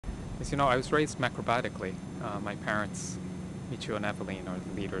As you know, I was raised macrobiotically. My parents, Michio and Eveline, are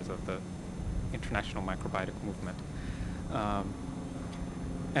the leaders of the international macrobiotic movement. Um,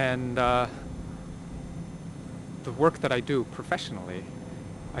 and the work that I do professionally,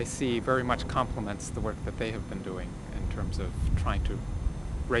 I see very much complements the work that they have been doing in terms of trying to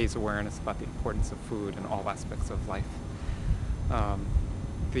raise awareness about the importance of food in all aspects of life. Um,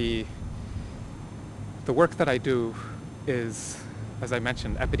 the the work that I do is, as I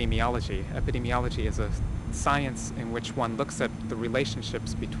mentioned, epidemiology. Epidemiology is a science in which one looks at the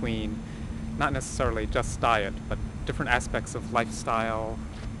relationships between not necessarily just diet, but different aspects of lifestyle,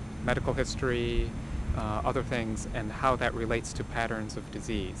 medical history, other things, and how that relates to patterns of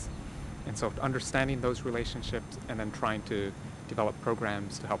disease. And so understanding those relationships and then trying to develop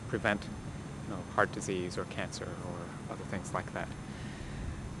programs to help prevent heart disease or cancer or other things like that.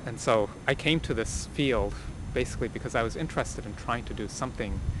 And so I came to this field basically because I was interested in trying to do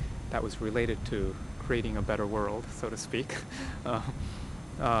something that was related to creating a better world, so to speak.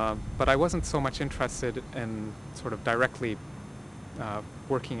 But I wasn't so much interested in sort of directly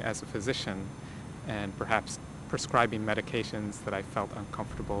working as a physician and perhaps prescribing medications that I felt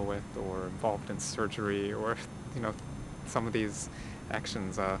uncomfortable with, or involved in surgery, or some of these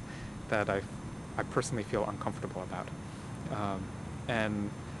actions that I personally feel uncomfortable about. And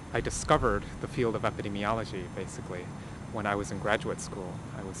I discovered the field of epidemiology basically when I was in graduate school.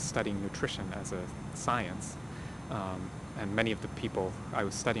 I was studying nutrition as a science, and many of the people I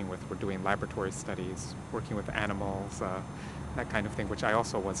was studying with were doing laboratory studies, working with animals, that kind of thing, which I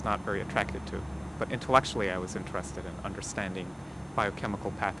also was not very attracted to. But intellectually I was interested in understanding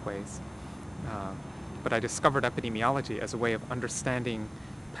biochemical pathways. But I discovered epidemiology as a way of understanding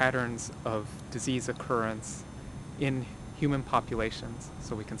patterns of disease occurrence in human populations,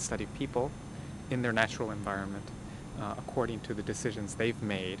 so we can study people in their natural environment according to the decisions they've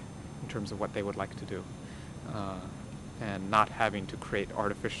made in terms of what they would like to do, and not having to create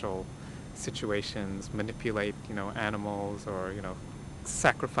artificial situations, manipulate animals, or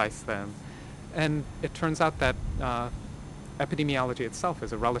sacrifice them. And it turns out that epidemiology itself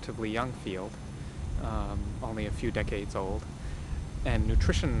is a relatively young field, only a few decades old, and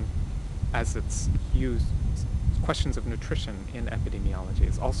nutrition, as it's used, questions of nutrition in epidemiology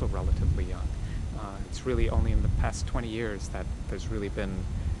is also relatively young. It's really only in the past 20 years that there's really been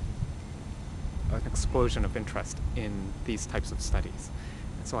an explosion of interest in these types of studies.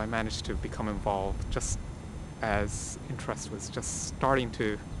 And so I managed to become involved just as interest was just starting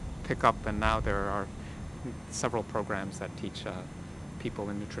to pick up, and now there are several programs that teach people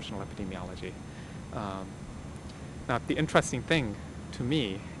in nutritional epidemiology. Now, the interesting thing to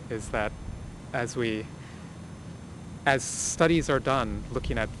me is that as studies are done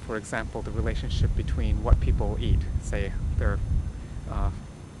looking at, for example, the relationship between what people eat, say their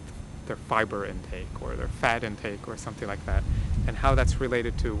fiber intake or their fat intake or something like that, and how that's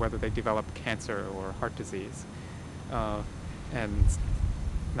related to whether they develop cancer or heart disease. And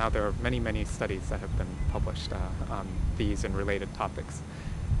now there are many, many studies that have been published on these and related topics.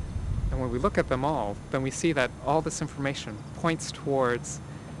 And when we look at them all, then we see that all this information points towards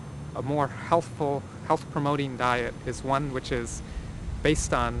a more healthful, health-promoting diet is one which is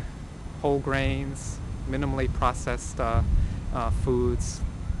based on whole grains, minimally processed foods,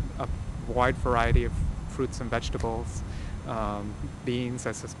 a wide variety of fruits and vegetables, beans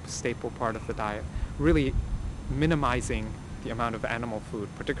as a staple part of the diet, really minimizing the amount of animal food,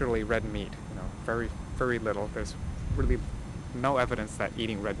 particularly red meat. Very, very little. There's really no evidence that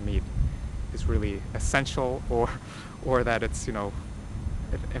eating red meat is really essential, or that it's,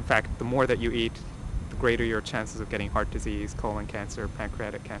 in fact, the more that you eat, the greater your chances of getting heart disease, colon cancer,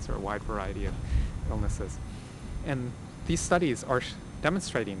 pancreatic cancer, a wide variety of illnesses. And these studies are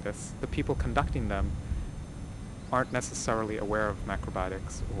demonstrating this. The people conducting them aren't necessarily aware of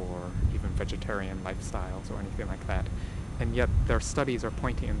macrobiotics or even vegetarian lifestyles or anything like that. And yet their studies are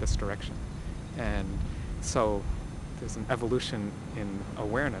pointing in this direction. And so there's an evolution in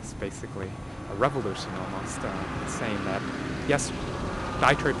awareness, basically, a revolution almost, saying that, yes,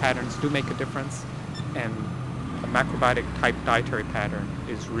 dietary patterns do make a difference, and a macrobiotic type dietary pattern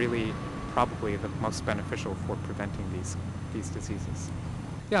is really probably the most beneficial for preventing these diseases.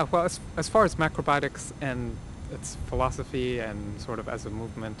 Yeah, well, as far as macrobiotics and its philosophy and sort of as a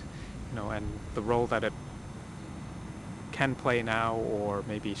movement, and the role that it can play now or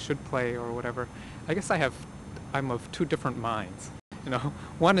maybe should play or whatever, I guess I'm of two different minds.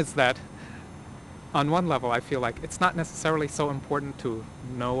 One is that on one level I feel like it's not necessarily so important to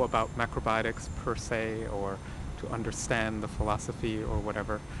know about macrobiotics per se or to understand the philosophy or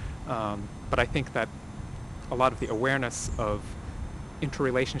whatever, but I think that a lot of the awareness of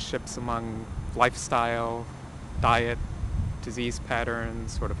interrelationships among lifestyle, diet, disease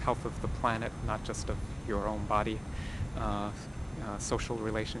patterns, sort of health of the planet, not just of your own body, social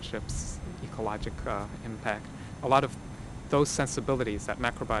relationships, ecologic impact. A lot of those sensibilities that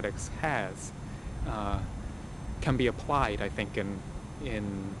macrobiotics has can be applied, I think,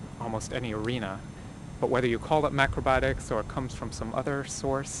 in almost any arena. But whether you call it macrobiotics or it comes from some other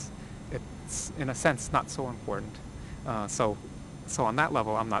source, it's, in a sense, not so important. So on that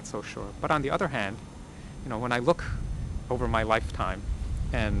level, I'm not so sure. But on the other hand, when I look over my lifetime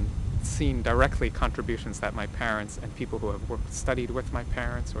and seen directly contributions that my parents and people who have studied with my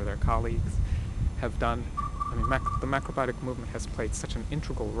parents or their colleagues have done, I mean, the macrobiotic movement has played such an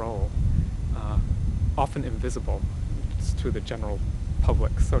integral role, often invisible to the general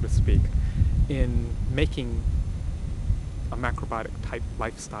public, so to speak, in making a macrobiotic type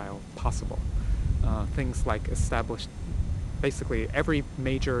lifestyle possible. Things like established, basically every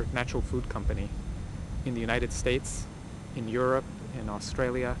major natural food company in the United States, in Europe, in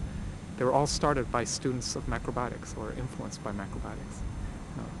Australia, they were all started by students of macrobiotics or influenced by macrobiotics.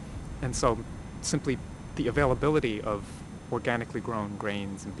 And so simply the availability of organically grown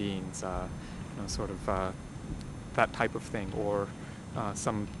grains and beans, that type of thing, or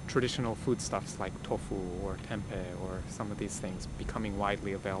some traditional foodstuffs like tofu or tempeh or some of these things becoming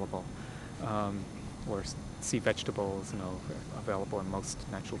widely available, or sea vegetables, available in most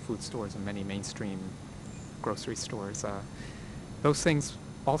natural food stores and many mainstream grocery stores. Those things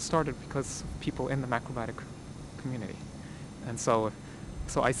all started because of people in the macrobiotic community. And so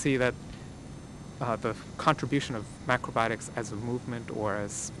I see that the contribution of macrobiotics as a movement or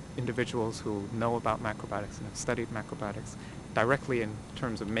as individuals who know about macrobiotics and have studied macrobiotics directly in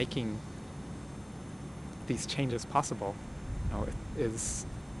terms of making these changes possible, it's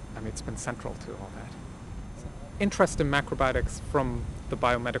been central to all that. Interest in macrobiotics from the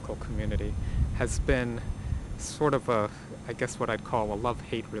biomedical community has been sort of I guess what I'd call a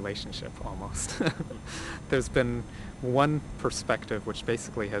love-hate relationship almost. There's been one perspective which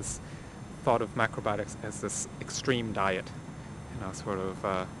basically has thought of macrobiotics as this extreme diet.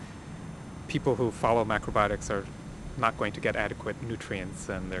 People who follow macrobiotics are not going to get adequate nutrients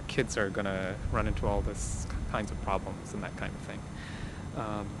and their kids are going to run into all this kinds of problems and that kind of thing.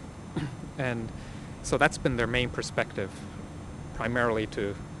 And so that's been their main perspective, primarily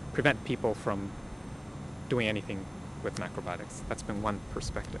to prevent people from doing anything with macrobiotics. That's been one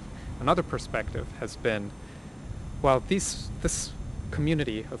perspective. Another perspective has been, well, this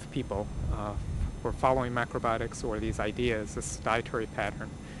community of people who are following macrobiotics or these ideas, this dietary pattern,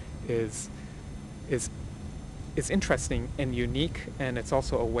 is interesting and unique, and it's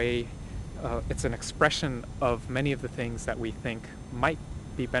also a way, it's an expression of many of the things that we think might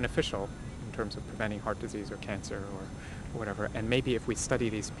be beneficial in terms of preventing heart disease or cancer or whatever. And maybe if we study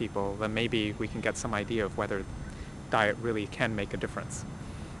these people, then maybe we can get some idea of whether diet really can make a difference.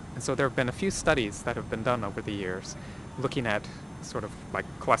 And so there have been a few studies that have been done over the years looking at sort of like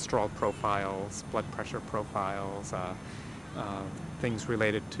cholesterol profiles, blood pressure profiles, things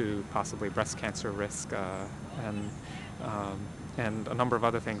related to possibly breast cancer risk, and a number of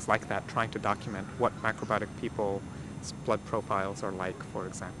other things like that, trying to document what macrobiotic people's blood profiles are like, for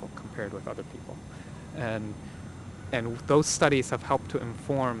example, compared with other people. And those studies have helped to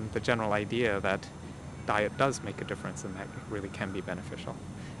inform the general idea that diet does make a difference and that it really can be beneficial.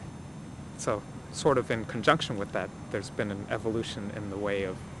 So sort of in conjunction with that, there's been an evolution in the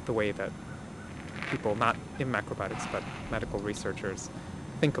way that people not in macrobiotics but medical researchers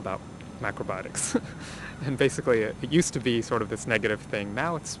think about macrobiotics. And basically it used to be sort of this negative thing.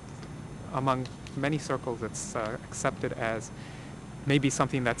 Now it's, among many circles, it's accepted as maybe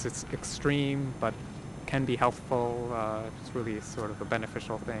something that's extreme but can be healthful. It's really sort of a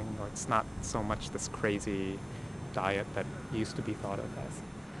beneficial thing, or it's not so much this crazy diet that used to be thought of as.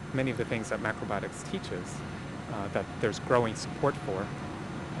 Many of the things that macrobiotics teaches, that there's growing support for.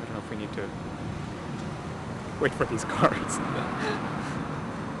 I don't know if we need to wait for these cards.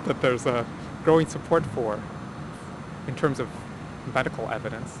 That there's a growing support for in terms of medical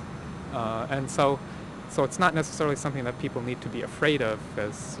evidence. And so it's not necessarily something that people need to be afraid of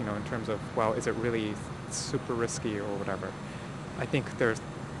as, in terms of, well, is it really super risky or whatever. I think there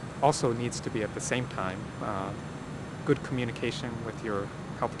also needs to be at the same time good communication with your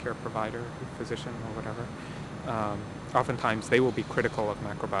healthcare provider, your physician or whatever. Oftentimes they will be critical of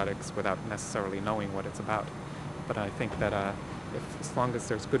macrobiotics without necessarily knowing what it's about. But I think that as long as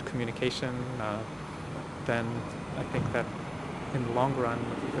there's good communication, then I think that in the long run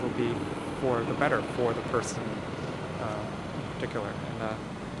it'll be for the better for the person in particular. And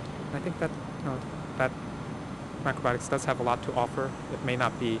I think that that macrobiotics does have a lot to offer. It may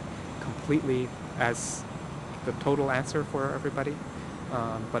not be completely as the total answer for everybody,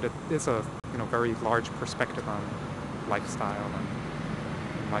 but it is a very large perspective on lifestyle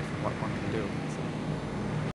and life and what one can do.